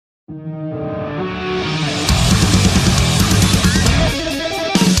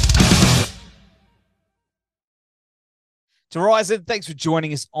TORIZON, thanks for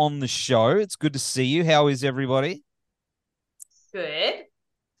joining us on the show. It's good to see you. How is everybody? Good.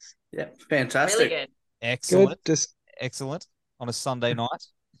 Yeah, Really fantastic. good. Excellent. Good. Just Excellent. On a Sunday night,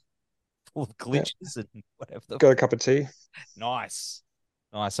 full of yeah, glitches and whatever. got a cup of tea. Nice.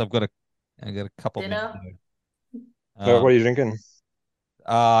 Nice. I've got a couple of minutes. Dinner. What Um, are you drinking?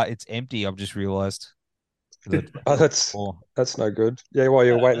 it's empty. I've just realized because I Oh, took it that's before. that's no good. Yeah, while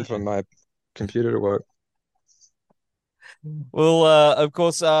you're waiting for my computer to work. Well, of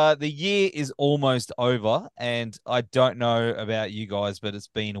course, the year is almost over, and I don't know about you guys, but it's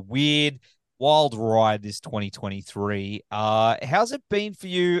been a weird, wild ride this 2023. How's it been for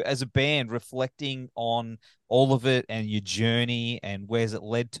you as a band, reflecting on all of it and your journey, and where's it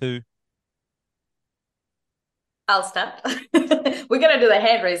led to? I'll start. We're gonna do the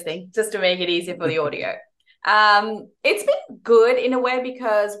hand raise thing just to make it easier for the audio. It's been good in a way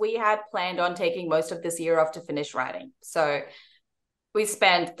because we had planned on taking most of this year off to finish writing. So we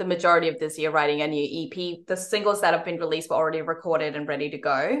spent the majority of this year writing a new EP. The singles that have been released were already recorded and ready to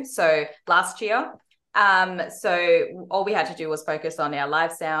go. So last year. So all we had to do was focus on our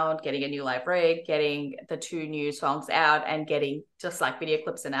live sound, getting a new live rig, getting the two new songs out, and getting just like video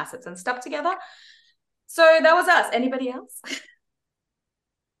clips and assets and stuff together. So that was us. Anybody else?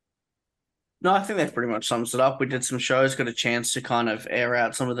 No, I think that pretty much sums it up. We did some shows, got a chance to kind of air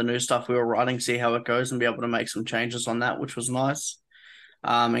out some of the new stuff we were writing, see how it goes, and be able to make some changes on that, which was nice.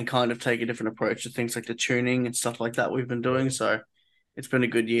 And kind of take a different approach to things like the tuning and stuff like that we've been doing. So it's been a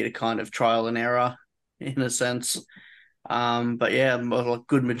good year to kind of trial and error in a sense. But yeah, a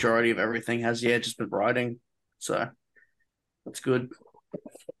good majority of everything has, yeah, just been writing. So that's good.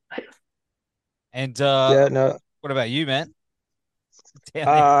 And Yeah, no. what about you, man? Down there.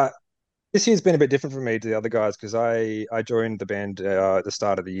 Uh, this year's been a bit different for me to the other guys because I joined the band at the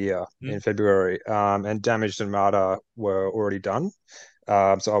start of the year Hmm? in February, and Damaged and Martyr were already done.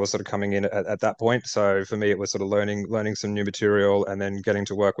 So I was sort of coming in at that point. So for me, it was sort of learning some new material, and then getting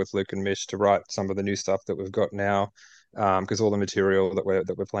to work with Luke and Mish to write some of the new stuff that we've got now. Because all the material that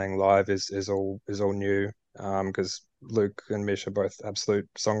we're playing live is all new. Because Luke and Mish are both absolute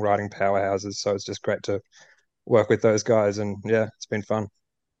songwriting powerhouses. So it's just great to work with those guys, and yeah, it's been fun.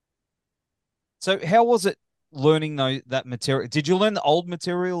 So how was it learning that material? Did you learn the old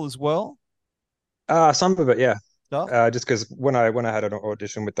material as well? Some of it, yeah. Stuff? Just because when I had an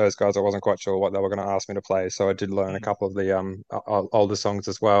audition with those guys, I wasn't quite sure what they were going to ask me to play, so I did learn a Hmm. couple of the older songs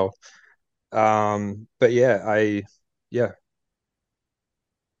as well. But yeah, yeah.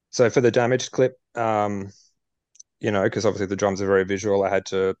 So for the damaged clip, because obviously the drums are very visual, I had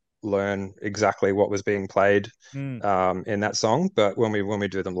to learn exactly what was being played Hmm. in that song. But when we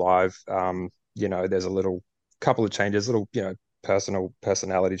do them live, there's a little couple of changes, little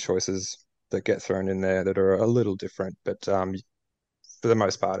personality choices that get thrown in there that are a little different, but for the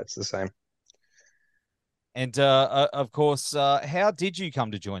most part, it's the same. And of course, how did you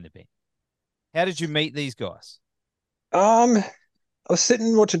come to join the band? How did you meet these guys? I was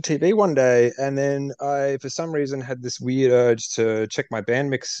sitting watching TV one day, and then I, for some reason, had this weird urge to check my band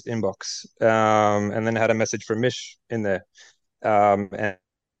mix inbox, and then had a message from Mish in there. And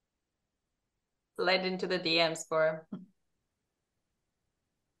Slide into the DMs for.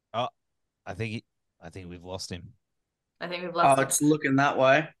 Oh, I think I think we've lost him. I think we've Oh, lost him. it's looking that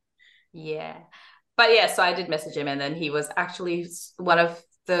way. Yeah. But yeah, so I did message him, and then he was actually one of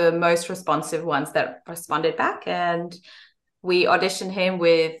the most responsive ones that responded back. And we auditioned him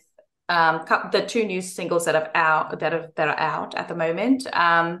with the two new singles that are out at the moment.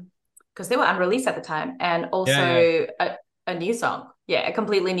 Because they were unreleased at the time, and Yeah, yeah. also a new song. Yeah, a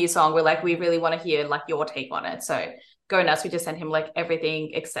completely new song. We're like, we really want to hear like your take on it. So go nuts. We just sent him like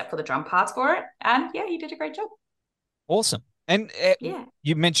everything except for the drum parts for it. And yeah, he did a great job. Awesome. And Yeah.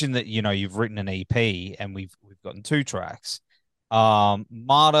 you mentioned that you've written an EP, and we've gotten two tracks.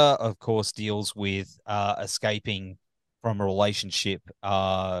 Martyr, of course, deals with escaping from a relationship, with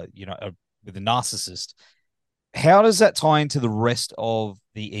a narcissist. How does that tie into the rest of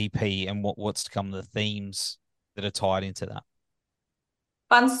the EP, and what's to come, the themes that are tied into that?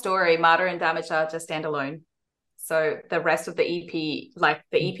 Fun story. Martyr and Damage are just standalone. So the rest of the EP, like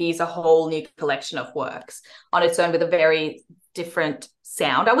the EP is a whole new collection of works on its own with a very different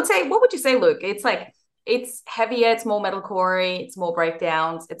sound. I would say, what would you say, Luke? It's like it's heavier, it's more metalcore, it's more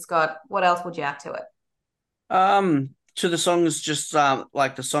breakdowns. It's got what else would you add to it? To the songs, just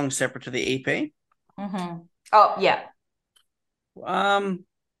like the songs separate to the EP. Mm-hmm. Oh yeah. Um,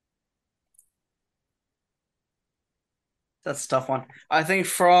 That's a tough one. I think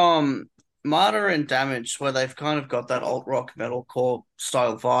from Martyr and Damage, where they've kind of got that alt rock metalcore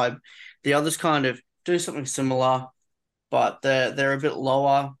style vibe, the others kind of do something similar, but they're a bit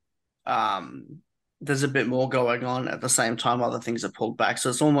lower. Um, there's a bit more going on at the same time. Other things are pulled back, so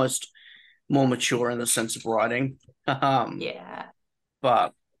it's almost more mature in the sense of writing. Yeah.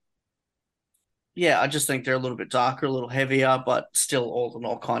 But yeah, I just think they're a little bit darker, a little heavier, but still all in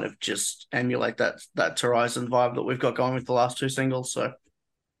all kind of just emulate that TORIZON vibe that we've got going with the last two singles. So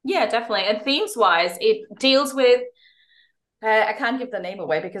Yeah, definitely. And themes wise, it deals with I can't give the name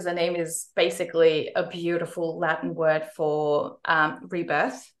away because the name is basically a beautiful Latin word for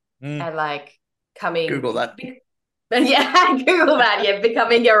rebirth Mm. and like coming. Google that. Yeah, Google that. Yeah,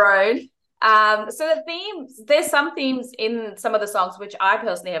 becoming your own. So the themes, there's some themes in some of the songs which I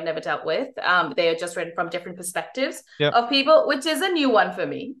personally have never dealt with. They are just written from different perspectives Yep. of people, which is a new one for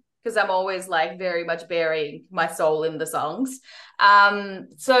me because I'm always like very much burying my soul in the songs.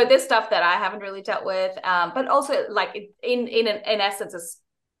 So there's stuff that I haven't really dealt with, but also like in essence, it's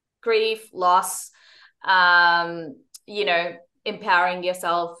grief, loss, you know, empowering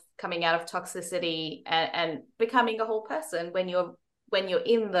yourself, coming out of toxicity, and becoming a whole person when you're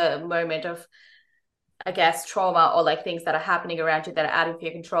in the moment of, I guess, trauma or like things that are happening around you that are out of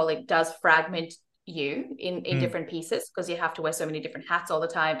your control. It does fragment you in different pieces because you have to wear so many different hats all the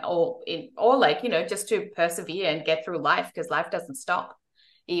time, or like, you know, just to persevere and get through life because life doesn't stop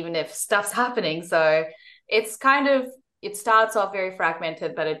even if stuff's happening. So it's kind of, it starts off very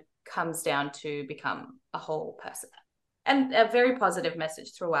fragmented, but it comes down to become a whole person, and a very positive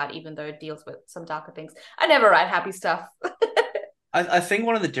message throughout, even though it deals with some darker things. I never write happy stuff. I think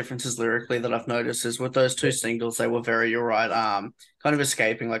one of the differences lyrically that I've noticed is with those two singles, they were very, you're right, kind of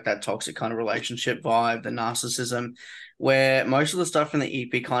escaping like that toxic kind of relationship vibe, the narcissism, where most of the stuff in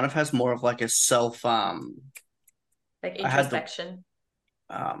the EP kind of has more of like a self, Like I had the introspection.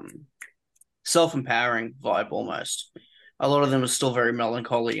 self-empowering vibe almost. A lot of them are still very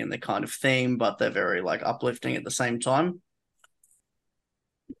melancholy in their kind of theme, but they're very like uplifting at the same time.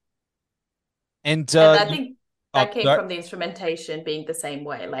 And And I think oh, that came sorry. from the instrumentation being the same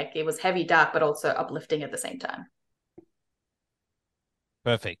way. Like it was heavy, dark, but also uplifting at the same time.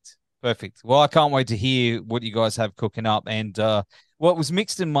 Perfect. Perfect. Well, I can't wait to hear what you guys have cooking up. And well, it was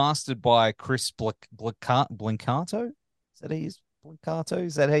mixed and mastered by Chris Blincato. Is that his Blincato?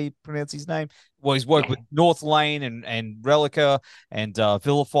 Is that how you pronounce his name? Well, he's worked Yeah. with North Lane and Relica and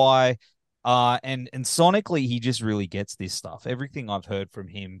Vilify. And sonically, he just really gets this stuff. Everything I've heard from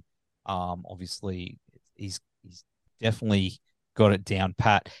him, obviously, he's definitely got it down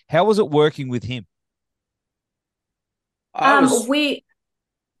pat. How was it working with him? I was We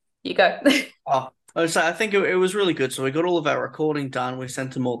you go. Oh, I was saying, I think it was really good. So we got all of our recording done. We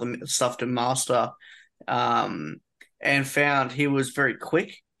sent him all the stuff to master, um, and found he was very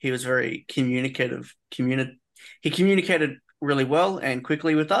quick. He was very communicative. He communicated really well and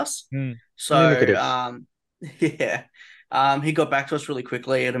quickly with us. Hmm. So, Communicative. yeah, he got back to us really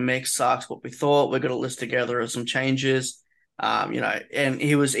quickly at a mix, asked what we thought. We got a list together of some changes. And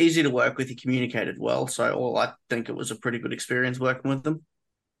he was easy to work with. He communicated well. So, all I think it was a pretty good experience working with them.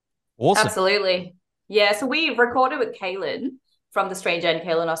 Awesome. Absolutely. Yeah. So we recorded with Kaylin from the Stranger and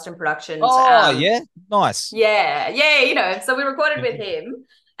Kaylin Austin Productions. Oh, yeah. Nice. Yeah, yeah, you know. So we recorded with him,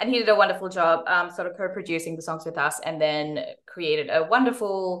 and he did a wonderful job, sort of co-producing the songs with us, and then created a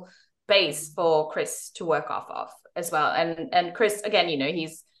wonderful base for Chris to work off of as well. And Chris, again, you know,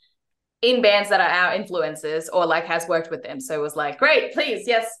 he's in bands that are our influences or like has worked with them. So it was like, great, please,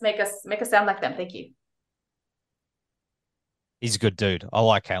 yes, make us sound like them. Thank you. He's a good dude. I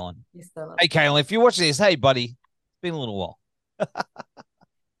like Kalen. He's so Hey, lovely. Kalen, if you're watching this, hey, buddy, it's been a little while.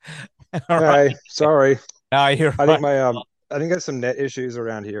 All right. Hey, sorry. No, you're I think right. my I think there's some net issues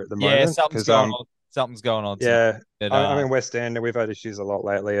around here at the Yeah, moment something's because going on. Something's going on tonight. yeah, But, I'm in West End and we've had issues a lot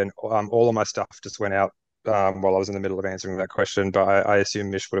lately, and all of my stuff just went out while I was in the middle of answering that question. But I assume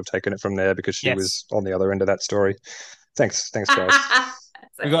Mish would have taken it from there because she yes, was on the other end of that story. Thanks, guys.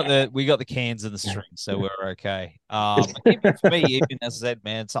 It's okay. we got the cans and the strings, so we're okay. Even for me, even as I said,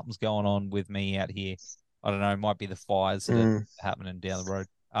 man, something's going on with me out here. I don't know. It might be the fires that are Mm. happening down the road.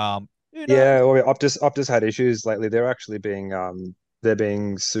 Who knows? Yeah, well, Optus had issues lately. They're actually being they're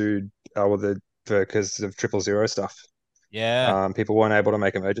being sued because of 000 stuff. Yeah, People weren't able to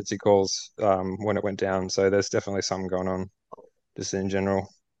make emergency calls when it went down. So there's definitely something going on just in general.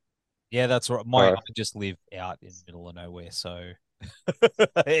 yeah, that's right. I So just live out in the middle of nowhere, so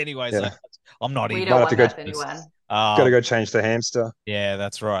anyways, yeah, I'm not We even. don't might have to want go. that for anyone. Got to Um, go change the hamster. yeah,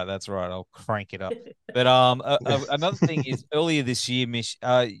 that's right. That's right. I'll crank it up. But another thing is earlier this year, Mish,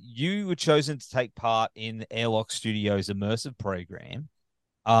 you were chosen to take part in Airlock Studios immersive program.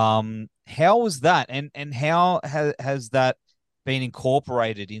 How was that, and how has that been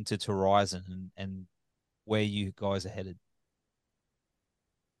incorporated into Horizon and where you guys are headed?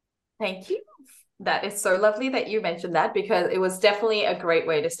 Thank you. That is so lovely that you mentioned that because it was definitely a great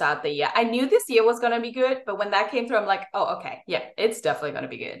way to start the year. I knew this year was going to be good, but when that came through, I'm like, oh, okay, yeah, it's definitely going to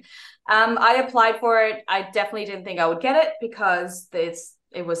be good. I applied for it. I definitely didn't think I would get it because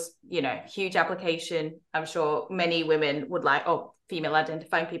it was, huge application. I'm sure many women would like, oh, female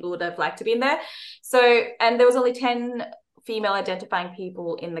identifying people would have liked to be in there. So, and there was only 10 female identifying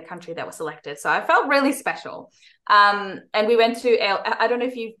people in the country that were selected. So I felt really special. And we went to, I don't know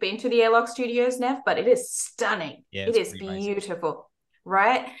if you've been to the Airlock Studios, Nev, but it is stunning. Yeah, It it's is pretty amazing. beautiful,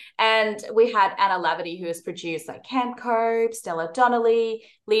 right? And we had Anna Lavity, who has produced like Camp Cope, Stella Donnelly,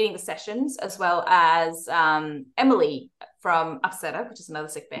 leading the sessions, as well as Emily from Upsetter, which is another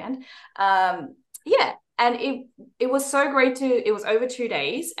sick band. Yeah, and it was so great it was over 2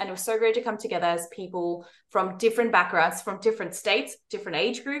 days, and it was so great to come together as people from different backgrounds, from different states, different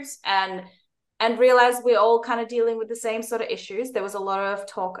age groups, and realize we're all kind of dealing with the same sort of issues. There was a lot of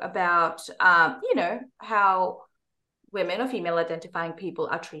talk about, how women or female identifying people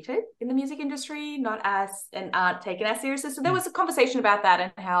are treated in the music industry, not as and aren't taken as seriously. So there was a conversation about that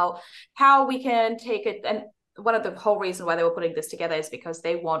and how we can take it. And one of the whole reason why they were putting this together is because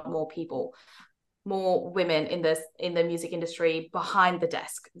they want more people, more women in the music industry behind the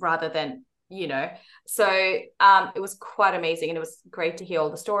desk rather than so it was quite amazing, and it was great to hear all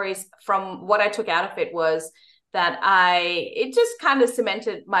the stories. From what I took out of it was that it just kind of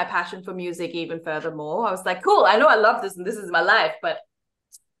cemented my passion for music even furthermore. I was like, cool, I know I love this and this is my life, but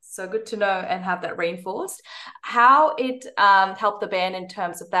so good to know and have that reinforced. How it helped the band in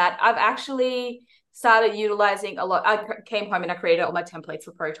terms of that, I've actually started utilizing a lot. I came home and I created all my templates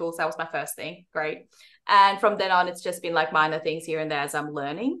for Pro Tools. That was my first thing. Great. And from then on, it's just been like minor things here and there as I'm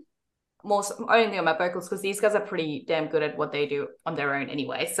learning. More so, only on my vocals because these guys are pretty damn good at what they do on their own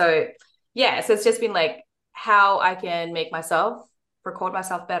anyway. So yeah, so it's just been like how I can make myself record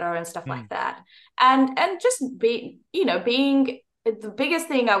myself better and stuff like that. And just being the biggest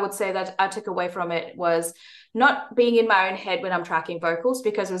thing I would say that I took away from it was not being in my own head when I'm tracking vocals,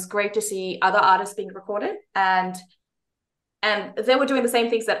 because it was great to see other artists being recorded and they were doing the same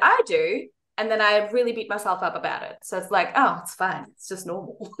things that I do. And then I really beat myself up about it. So it's like, oh, it's fine. It's just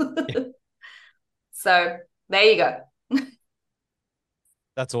normal. So there you go.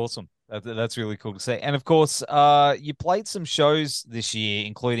 That's awesome. That's really cool to see. And of course, you played some shows this year,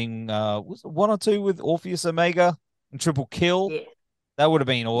 including was it one or two with Orpheus Omega and Triple Kill. Yeah. That would have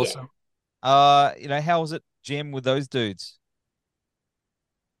been Yeah. awesome. How was it jam with those dudes?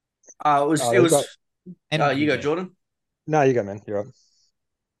 It was Oh, it they've got was. And You go, yeah. Jordan. no, you go, man. You're up.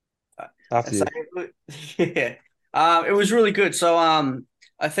 After So, you. yeah, it was really good. So,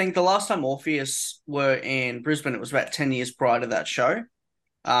 I think the last time Orpheus were in Brisbane, it was about 10 years prior to that show.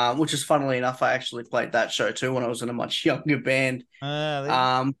 Which is funnily enough, I actually played that show too when I was in a much younger band.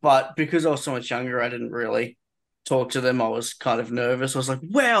 There But because I was so much younger, I didn't really talk to them. I was kind of nervous. I was like,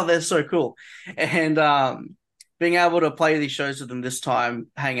 wow, they're so cool. And being able to play these shows with them this time,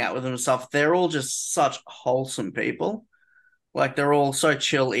 hang out with them and stuff, they're all just such wholesome people. Like they're all so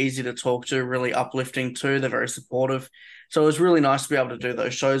chill, easy to talk to, really uplifting too. They're very supportive. So it was really nice to be able to do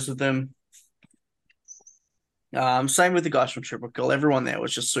those shows with them. Same with the guys from Triple Kill. Everyone there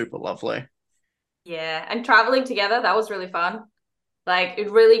was just super lovely. Yeah. And traveling together, that was really fun. Like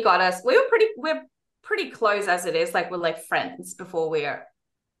it really got us. We're pretty close as it is. Like we're like friends before we're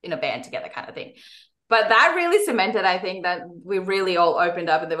in a band together kind of thing. But that really cemented, I think, that we really all opened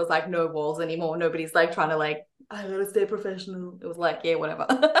up and there was like no walls anymore. Nobody's like trying to like, I gotta stay professional. It was like, yeah, whatever.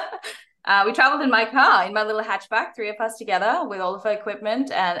 We traveled in my car, in my little hatchback, three of us together with all of our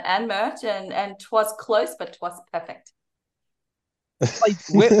equipment and merch, and 'twas close, but 'twas perfect.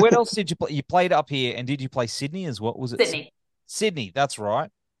 where else did you play? You played up here, and did you play Sydney as well? Was it Sydney. Sydney? That's right.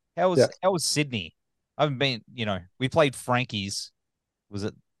 How Yeah. was Sydney? I haven't been. We played Frankie's. Was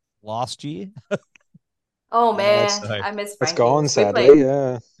it last year? Oh Uh, man, it's So, I miss it's gone, Frankie's. We sadly. played,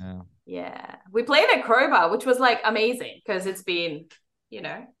 Yeah. yeah. yeah, we played at Crowbar, which was like amazing because it's been, you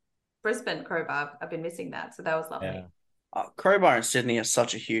know, Brisbane Crowbar. I've been missing that, so that was Yeah. lovely. Crowbar in Sydney is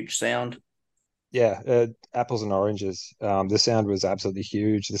such a huge sound. Yeah, apples and oranges. The sound was absolutely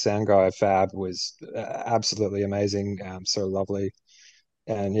huge. The sound guy Fab was absolutely amazing. So lovely,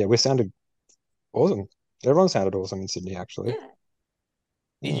 and yeah, we sounded awesome. Everyone sounded awesome in Sydney, actually. Yeah.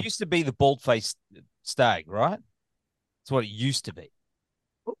 It Yeah. used to be the bald faced stag, right? It's what it used to be.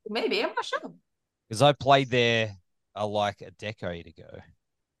 Ooh, maybe, I'm not sure. Because I played there like a decade ago,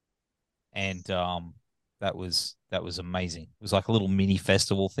 and that was amazing. It was like a little mini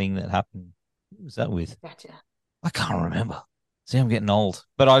festival thing that happened. Who was that with? Gotcha. I can't remember. See, I'm getting old,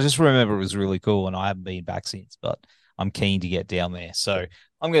 but I just remember it was really cool, and I haven't been back since. But I'm keen to get down there, so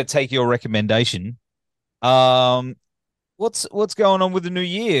I'm going to take your recommendation. Um, what's going on with the new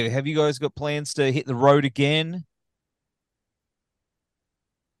year? Have you guys got plans to hit the road again?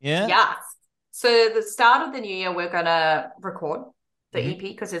 Yeah. Yes. So the start of the new year, we're gonna record the EP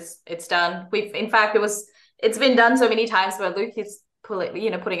because it's done. It's been done so many times where Luke is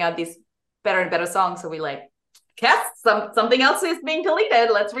putting out these better and better songs. So we like, yes, something else is being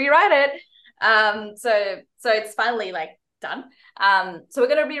deleted. Let's rewrite it. So it's finally like done. So we're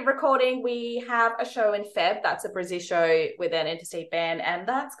gonna be recording. We have a show in Feb. That's a Brazil show with an interstate band, and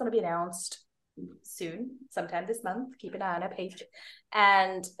that's gonna be announced soon, sometime this month. Keep an eye on our page.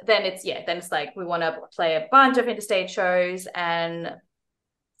 And then it's like we want to play a bunch of interstate shows and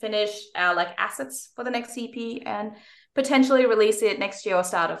finish our like assets for the next EP and potentially release it next year or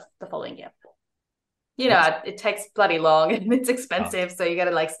start of the following year. It takes bloody long and it's expensive, so you got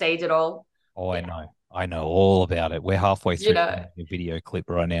to like stage it all. Oh, I know all about it. We're halfway through a video clip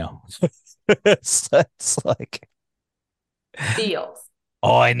right now. it's like deals.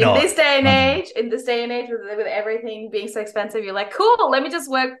 Oh, I know. In this day and age, with everything being so expensive, you're like, cool, let me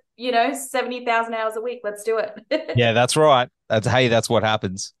just work, 70,000 hours a week. Let's do it. Yeah, that's right. That's what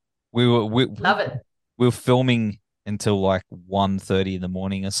happens. We love it. We were filming until like 1:30 in the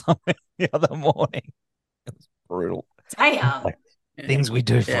morning or something the other morning. It was brutal. Damn. Like, things we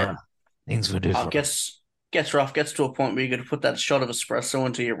do for things we do for. Gets rough. Gets to a point where you got to put that shot of espresso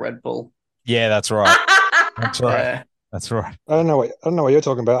into your Red Bull. Yeah, that's right. That's right. Yeah. That's right. I don't know what you're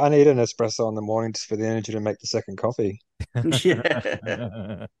talking about. I need an espresso in the morning just for the energy to make the second coffee.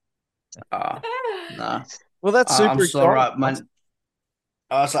 Yeah. No. Well, that's super. I'm so right, man.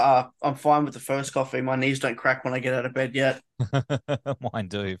 I'm fine with the first coffee. My knees don't crack when I get out of bed yet. Mine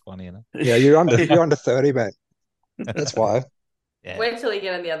do. Funny enough. Yeah, you're under 30, mate. That's why. Yeah. Wait till you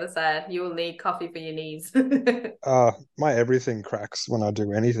get on the other side. You will need coffee for your knees. My everything cracks when I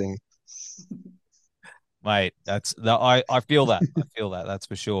do anything. Mate, I feel that. I feel that. That's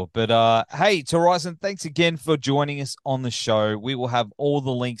for sure. But hey, TORIZON, thanks again for joining us on the show. We will have all the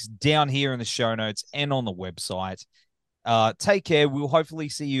links down here in the show notes and on the website. Take care. We'll hopefully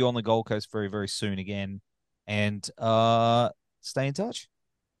see you on the Gold Coast very, very soon again. And stay in touch.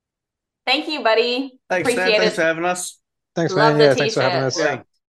 Thank you, buddy. Thanks, Appreciate man. it. Thanks for having us. Thanks, man. Love the thanks for having us. Yeah.